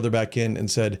the brother back in and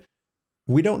said,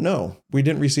 we don't know. We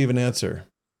didn't receive an answer.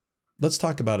 Let's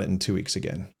talk about it in 2 weeks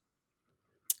again.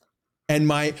 And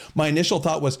my initial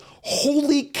thought was,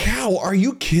 holy cow, are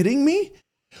you kidding me?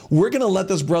 We're going to let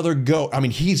this brother go. I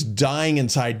mean, he's dying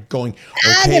inside going,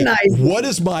 okay, Agonizing. what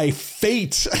is my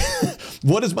fate?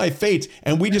 What is my fate?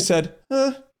 And we just said,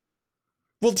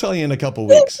 we'll tell you in a couple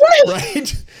weeks,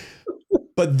 right?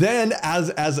 But then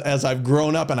as I've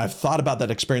grown up and I've thought about that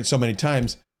experience so many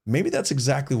times, maybe that's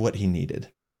exactly what he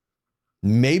needed.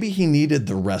 Maybe he needed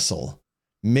the wrestle.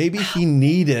 Maybe he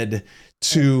needed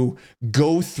to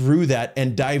go through that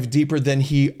and dive deeper than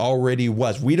he already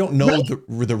was. We don't know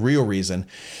the real reason.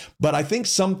 But I think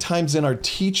sometimes in our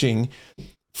teaching,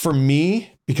 for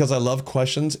me, because I love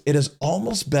questions, it is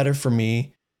almost better for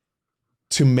me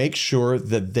to make sure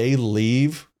that they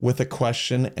leave with a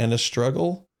question and a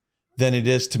struggle than it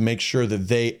is to make sure that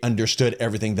they understood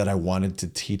everything that I wanted to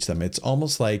teach them. It's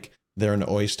almost like they're an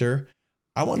oyster.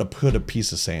 I want to put a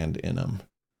piece of sand in them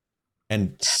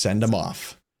and send them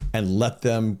off and let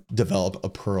them develop a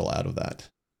pearl out of that.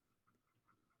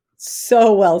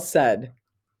 So well said.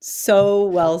 So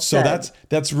well said. So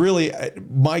that's really,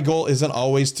 my goal isn't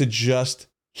always to just,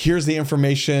 here's the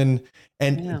information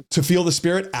and to feel the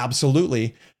Spirit.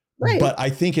 Absolutely. Right. But I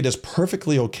think it is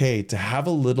perfectly okay to have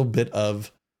a little bit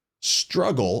of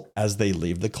struggle as they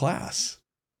leave the class.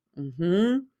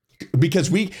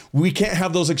 Because we can't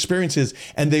have those experiences.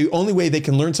 And the only way they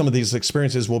can learn some of these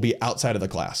experiences will be outside of the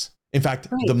class. In fact,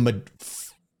 the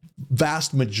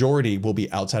vast majority will be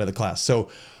outside of the class. So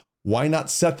why not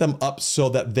set them up so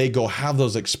that they go have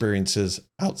those experiences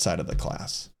outside of the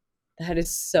class? That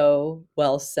is so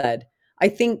well said. I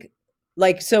think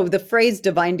so the phrase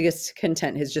divine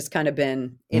discontent has just kind of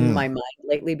been in my mind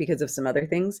lately because of some other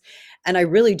things. And I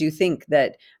really do think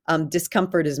that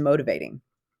discomfort is motivating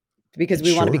because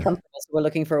we want to be comfortable. So we're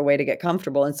looking for a way to get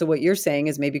comfortable. And so what you're saying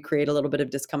is maybe create a little bit of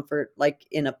discomfort, like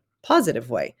in a positive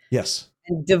way. Yes.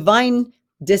 And divine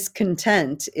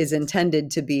discontent is intended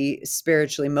to be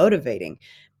spiritually motivating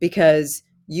because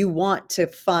you want to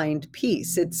find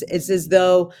peace. It's as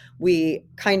though we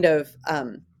kind of,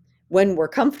 when we're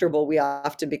comfortable, we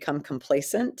often become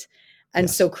complacent. And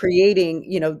so creating,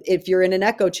 if you're in an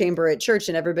echo chamber at church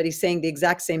and everybody's saying the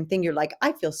exact same thing, you're like,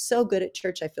 I feel so good at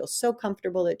church. I feel so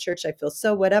comfortable at church. I feel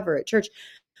so whatever at church.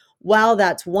 While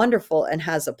that's wonderful and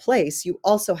has a place, you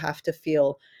also have to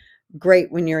feel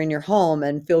great when you're in your home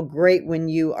and feel great when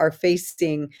you are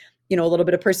facing, a little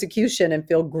bit of persecution and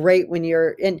feel great when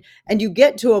you're in, and you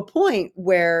get to a point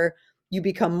where you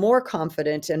become more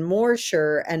confident and more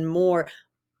sure and more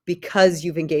because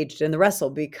you've engaged in the wrestle,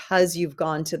 because you've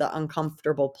gone to the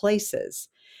uncomfortable places.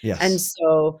 Yes. And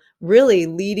so really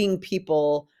leading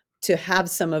people to have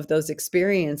some of those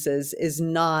experiences is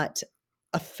not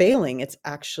a failing. It's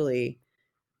actually,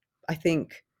 I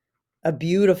think, a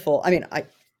beautiful, I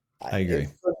agree.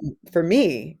 For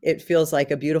me, it feels like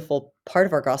a beautiful part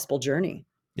of our gospel journey.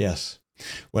 Yes.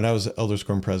 When I was Elders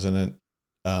Quorum president,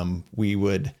 we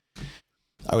would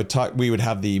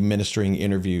have the ministering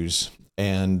interviews,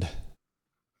 and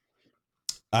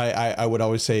I would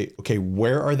always say, okay,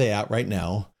 where are they at right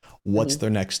now? What's their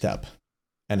next step?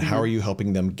 And how are you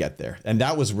helping them get there? And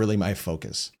that was really my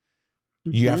focus.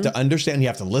 You have to understand, you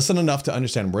have to listen enough to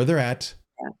understand where they're at.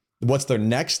 What's their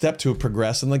next step to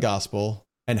progress in the gospel?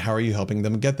 And how are you helping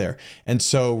them get there? And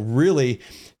so really,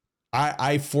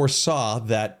 I foresaw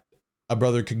that a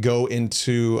brother could go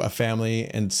into a family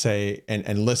and say,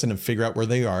 and listen and figure out where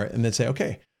they are, and then say,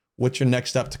 okay, what's your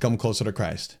next step to come closer to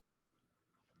Christ?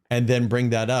 And then bring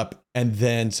that up and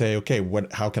then say, okay,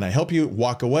 how can I help you?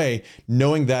 Walk away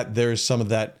knowing that there's some of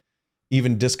that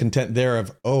even discontent there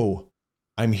of, oh,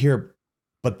 I'm here,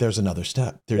 but there's another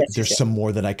step. There's some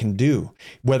more that I can do,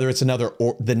 whether it's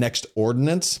the next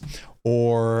ordinance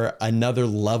or another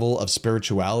level of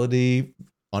spirituality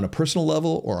on a personal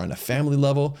level or on a family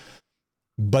level.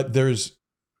 But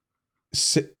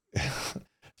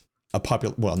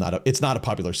it's not a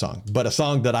popular song, but a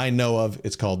song that I know of.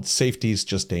 It's called Safety's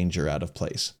Just Danger Out of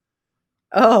Place.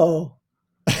 Oh,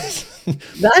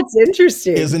 that's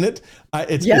interesting. Isn't it?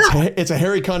 It's a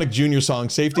Harry Connick Jr. song.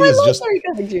 Safety I is love just Harry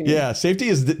Connick Jr. Yeah, safety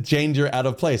is danger out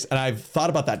of place. And I've thought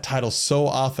about that title so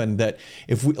often that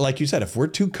if we, like you said, if we're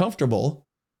too comfortable,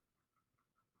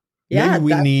 maybe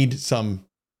we need some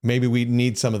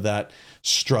of that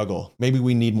struggle. Maybe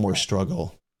we need more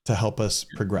struggle to help us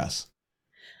progress.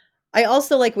 I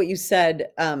also like what you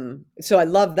said. So I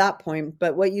love that point,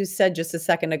 but what you said just a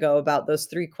second ago about those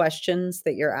 3 questions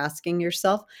that you're asking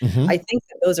yourself, I think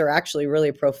that those are actually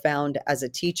really profound as a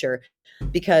teacher,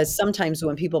 because sometimes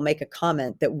when people make a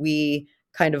comment that we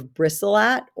kind of bristle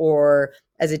at, or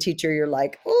as a teacher, you're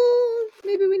like, oh,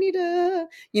 maybe we need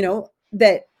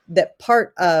that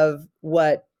part of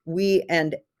what we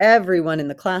and everyone in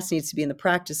the class needs to be in the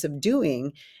practice of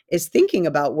doing is thinking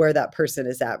about where that person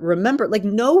is at. Remember, like,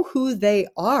 know who they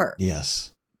are.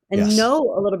 Yes. And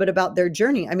know a little bit about their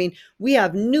journey. I mean, we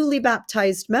have newly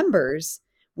baptized members.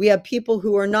 We have people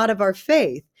who are not of our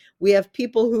faith. We have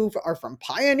people who are from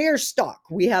pioneer stock.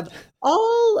 We have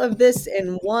all of this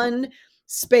in one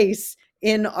space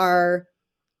in our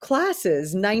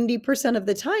classes. 90% of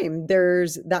the time,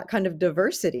 there's that kind of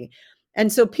diversity.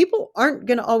 And so people aren't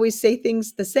going to always say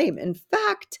things the same. In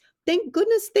fact, thank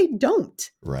goodness they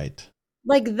don't. Right.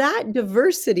 Like, that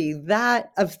diversity,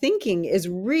 that of thinking is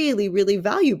really, really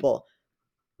valuable,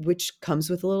 which comes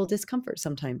with a little discomfort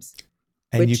sometimes.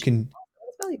 And you can,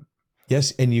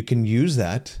 yes, and you can use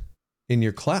that in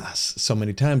your class so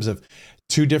many times of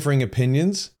 2 differing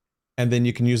opinions. And then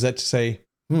you can use that to say,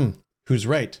 who's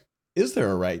right? Is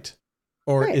there a right?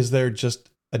 Or is there just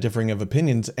a differing of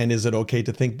opinions? And is it okay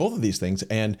to think both of these things?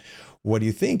 And what do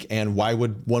you think? And why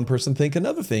would one person think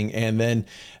another thing? And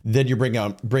then you're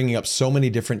bringing up so many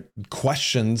different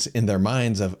questions in their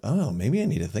minds of, oh, maybe I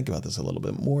need to think about this a little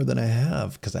bit more than I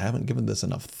have, because I haven't given this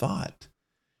enough thought.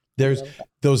 There's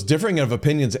those differing of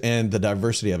opinions, and the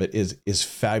diversity of it is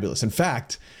fabulous. In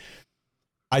fact,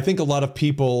 I think a lot of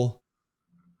people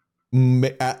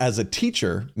as a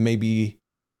teacher may be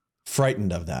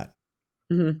frightened of that.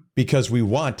 Because we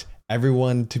want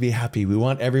everyone to be happy. We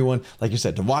want everyone, like you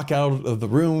said, to walk out of the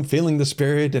room feeling the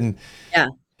spirit and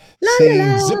sing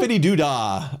zippity doo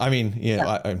dah. I mean,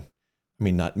 I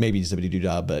mean, not maybe zippity doo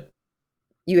dah, but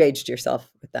you aged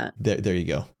yourself with that. There you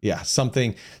go. Yeah,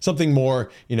 something more.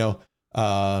 Have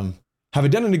I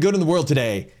done any good in the world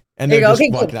today? And they're just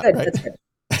walking out. Right?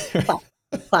 That's good.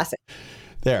 Classic.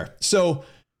 There. So,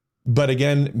 but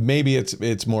again, maybe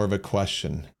it's more of a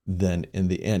question than in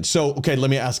the end. So, okay, let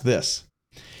me ask this.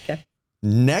 Okay.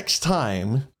 Next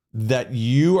time that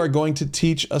you are going to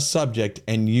teach a subject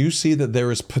and you see that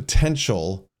there is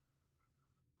potential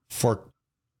for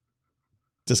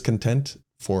discontent,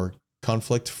 for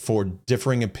conflict, for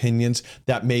differing opinions,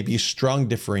 that may be strong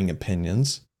differing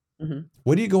opinions,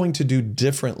 what are you going to do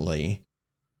differently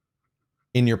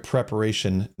in your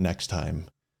preparation next time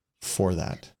for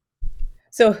that?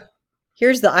 So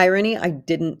here's the irony. I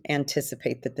didn't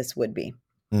anticipate that this would be.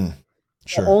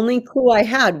 Sure. The only clue I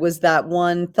had was that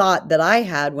one thought that I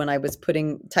had when I was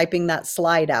typing that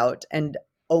slide out and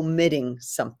omitting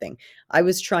something. I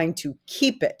was trying to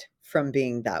keep it from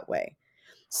being that way.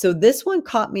 So this one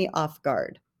caught me off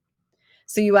guard.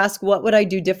 So you ask, what would I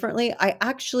do differently? I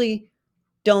actually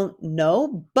don't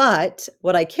know, but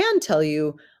what I can tell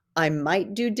you, I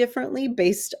might do differently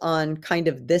based on kind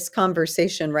of this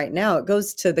conversation right now. It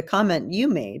goes to the comment you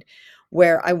made,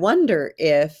 where I wonder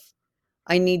if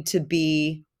I need to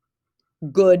be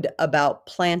good about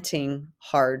planting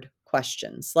hard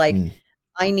questions. Like,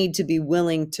 I need to be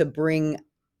willing to bring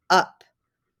up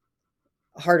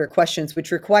harder questions,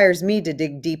 which requires me to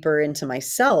dig deeper into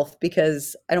myself,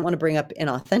 because I don't want to bring up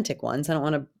inauthentic ones. I don't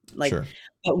want to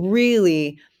but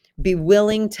really be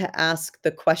willing to ask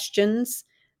the questions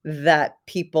that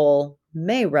people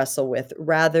may wrestle with,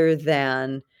 rather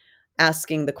than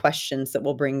asking the questions that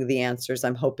will bring the answers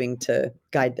I'm hoping to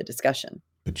guide the discussion.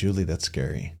 But Julie, that's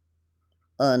scary.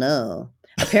 Oh no.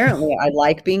 Apparently I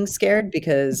like being scared,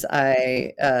 because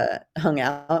I hung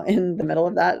out in the middle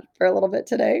of that for a little bit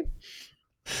today.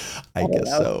 I guess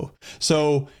so.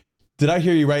 So did I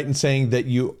hear you right in saying that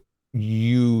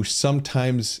you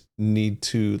sometimes need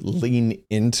to lean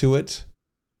into it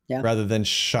rather than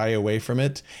shy away from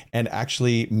it, and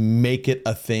actually make it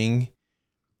a thing,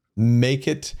 make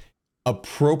it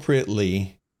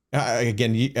appropriately?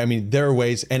 Again, I mean, there are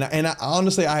ways, and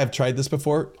honestly, I have tried this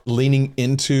before, leaning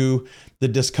into the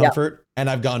discomfort, and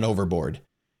I've gone overboard.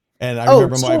 And I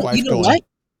remember my wife going,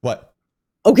 "What?"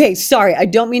 Okay, sorry, I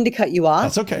don't mean to cut you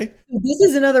That's off. okay. This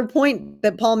is another point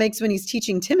that Paul makes when he's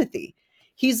teaching Timothy.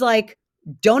 He's like,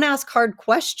 don't ask hard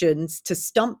questions to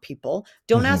stump people.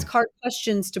 Don't Hmm. ask hard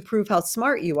questions to prove how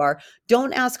smart you are.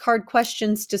 Don't ask hard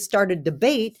questions to start a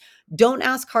debate. Don't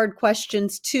ask hard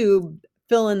questions to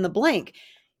fill in the blank.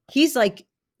 He's like,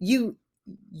 you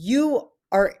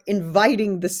are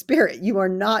inviting the spirit. You are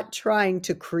not trying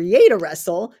to create a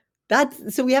wrestle.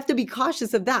 That's so we have to be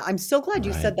cautious of that. I'm so glad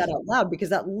you said Right. that out loud because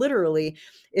that literally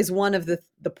is one of the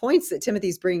points that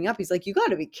Timothy's bringing up. He's like, you got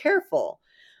to be careful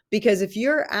because if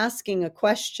you're asking a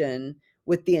question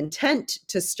with the intent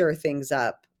to stir things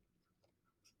up,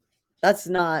 that's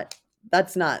not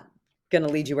going to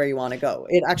lead you where you want to go.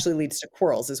 It actually leads to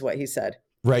quarrels, is what he said.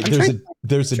 Right. I'm There's trying a to find the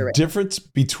there's a scripture right difference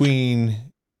between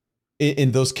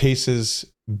in those cases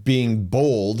being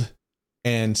bold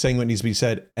and saying what needs to be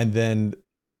said and then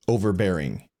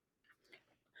overbearing.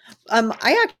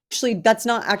 I actually that's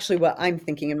not actually what I'm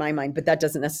thinking in my mind, but that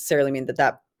doesn't necessarily mean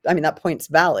that I mean that point's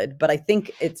valid, but I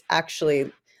think it's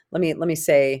actually let me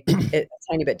say it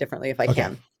a tiny bit differently if I Okay.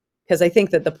 can. Because I think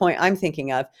that the point I'm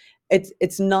thinking of,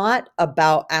 it's not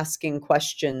about asking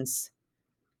questions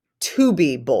to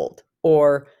be bold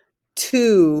or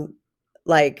to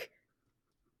like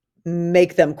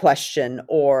make them question,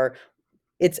 or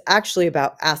it's actually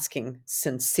about asking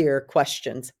sincere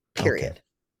questions, Okay. period.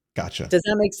 Gotcha. Does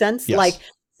that make sense? Like, Yes.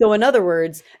 so in other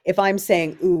words, if I'm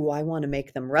saying, "Ooh, I want to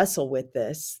make them wrestle with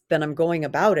this," then I'm going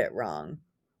about it wrong.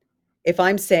 If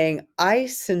I'm saying, "I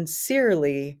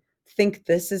sincerely think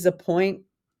this is a point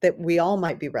that we all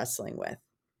might be wrestling with."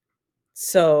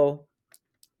 So,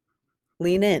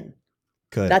 lean in.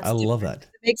 Good. I That's love different. that. Does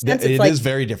it make sense? It's It like, is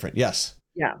very different. Yes.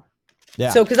 yeah.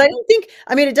 Yeah. So, because I don't think,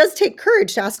 I mean, it does take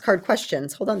courage to ask hard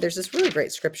questions. Hold on, there's this really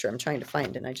great scripture I'm trying to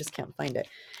find, and I just can't find it.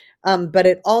 But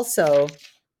it also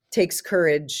takes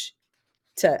courage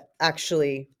to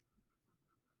actually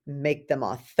make them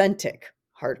authentic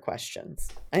hard questions.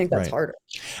 I think that's Right. harder.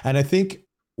 And I think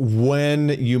when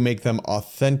you make them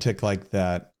authentic like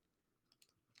that,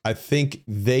 I think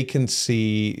they can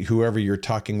see whoever you're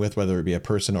talking with, whether it be a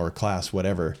person or a class,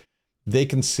 whatever, they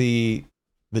can see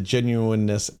the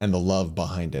genuineness and the love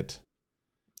behind it.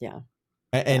 Yeah.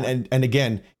 And Yeah. and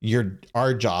again,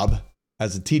 our job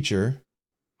as a teacher,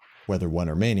 whether one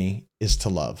or many, is to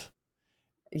love.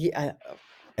 Yeah.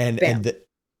 And Bam.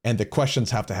 the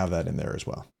questions have to have that in there as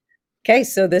well. Okay,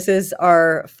 so this is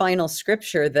our final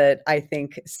scripture that I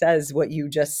think says what you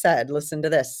just said. Listen to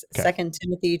this. Okay. Second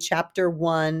Timothy chapter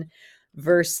 1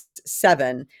 verse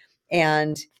 7.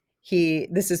 And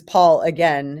this is Paul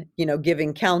again,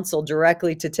 giving counsel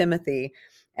directly to Timothy,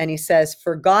 and he says,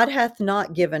 "For God hath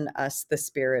not given us the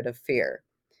spirit of fear,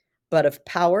 but of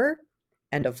power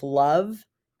and of love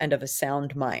and of a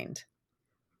sound mind."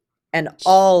 And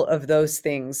all of those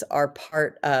things are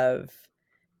part of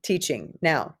teaching.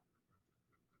 Now,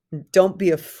 don't be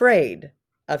afraid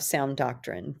of sound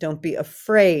doctrine. Don't be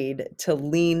afraid to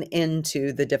lean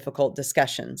into the difficult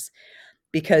discussions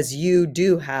because you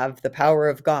do have the power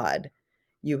of God.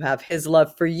 You have his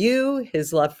love for you,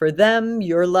 his love for them,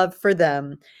 your love for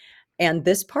them. And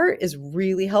this part is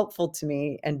really helpful to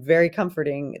me and very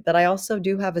comforting that I also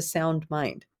do have a sound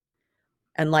mind.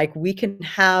 And like we can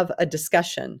have a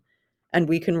discussion and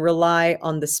we can rely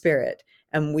on the spirit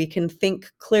and we can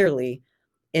think clearly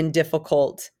in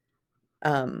difficult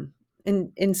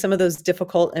in some of those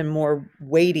difficult and more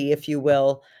weighty, if you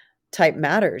will, type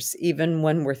matters, even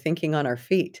when we're thinking on our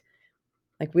feet.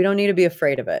 Like we don't need to be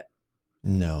afraid of it.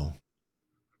 No.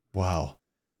 Wow.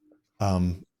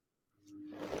 Um,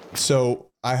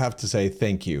 so I have to say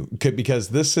thank you because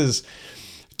this is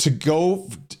to go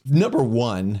number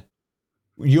one.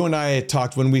 You and I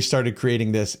talked when we started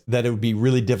creating this that it would be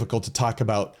really difficult to talk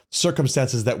about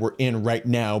circumstances that we're in right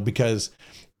now because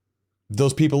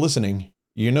those people listening,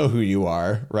 you know who you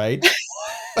are, right?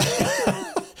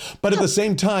 But at the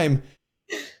same time,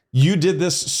 you did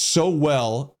this so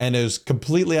well and it was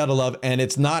completely out of love and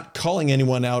it's not calling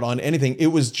anyone out on anything.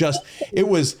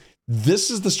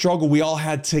 This is the struggle we all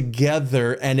had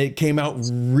together and it came out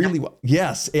really well.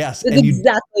 Yes, yes. That's And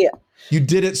exactly it. you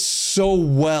did it so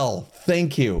well.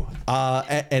 Thank you.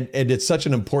 And it's such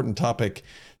an important topic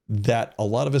that a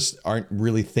lot of us aren't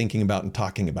really thinking about and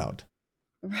talking about.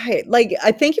 Right. Like,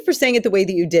 I thank you for saying it the way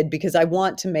that you did because I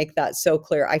want to make that so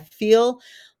clear. I feel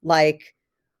like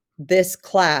this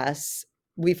class,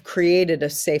 we've created a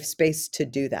safe space to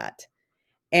do that.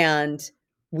 And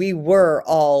we were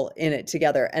all in it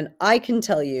together. And I can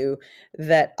tell you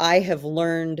that I have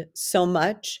learned so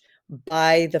much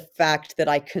by the fact that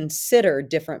I consider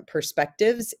different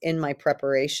perspectives in my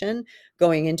preparation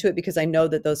going into it, because I know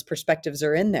that those perspectives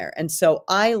are in there. And so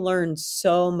I learned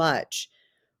so much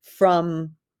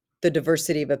from the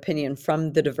diversity of opinion,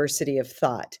 from the diversity of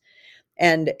thought.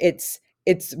 And it's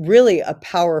really a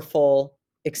powerful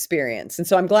experience. And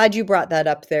so I'm glad you brought that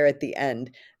up there at the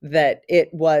end, that it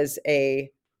was a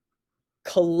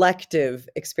collective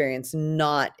experience,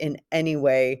 not in any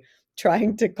way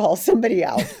trying to call somebody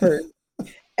out for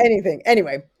anything.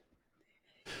 Anyway,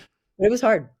 but it was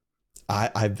hard.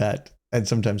 I bet. And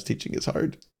sometimes teaching is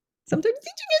hard. Sometimes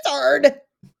teaching is hard.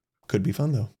 Could be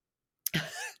fun though.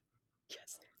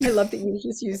 Yes. I love that you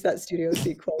just use that Studio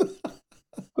C quote.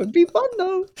 Could be fun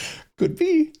though. Could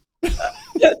be.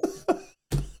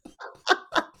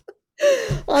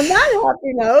 On that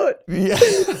happy note. Yeah.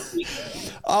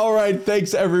 All right.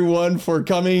 Thanks everyone for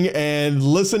coming and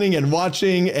listening and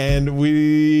watching. And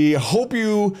we hope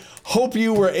you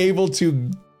were able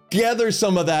to gather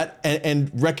some of that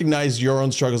and recognize your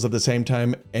own struggles at the same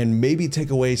time, and maybe take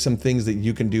away some things that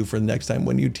you can do for the next time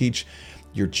when you teach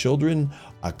your children,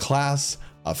 a class,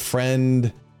 a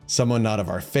friend, someone not of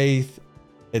our faith,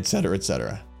 etc.,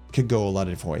 etc. Could go a lot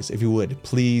of different ways. If you would,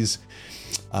 please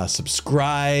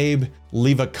subscribe,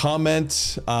 leave a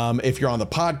comment. If you're on the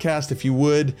podcast, if you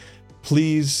would,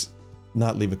 please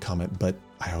not leave a comment, but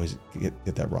I always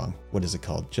get that wrong. What is it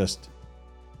called? Just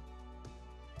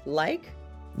like?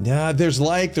 Yeah,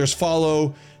 there's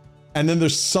follow, and then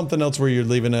there's something else where you're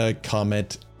leaving a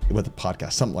comment with a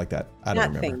podcast, something like that. I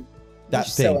don't remember. That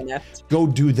thing. So inept. Go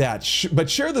do that. But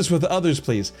share this with others,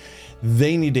 please.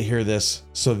 They need to hear this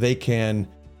so they can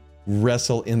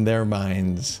wrestle in their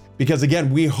minds. Because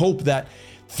again, we hope that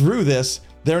through this,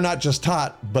 they're not just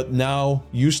taught, but now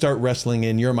you start wrestling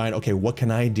in your mind. Okay, what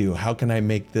can I do? How can I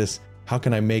make this? How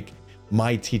can I make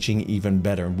my teaching even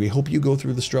better? And we hope you go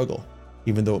through the struggle,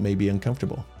 even though it may be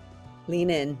uncomfortable. Lean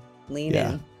in.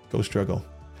 Go struggle.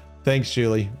 Thanks,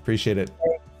 Julie. Appreciate it.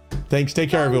 Thanks. Take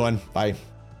care, everyone. Bye.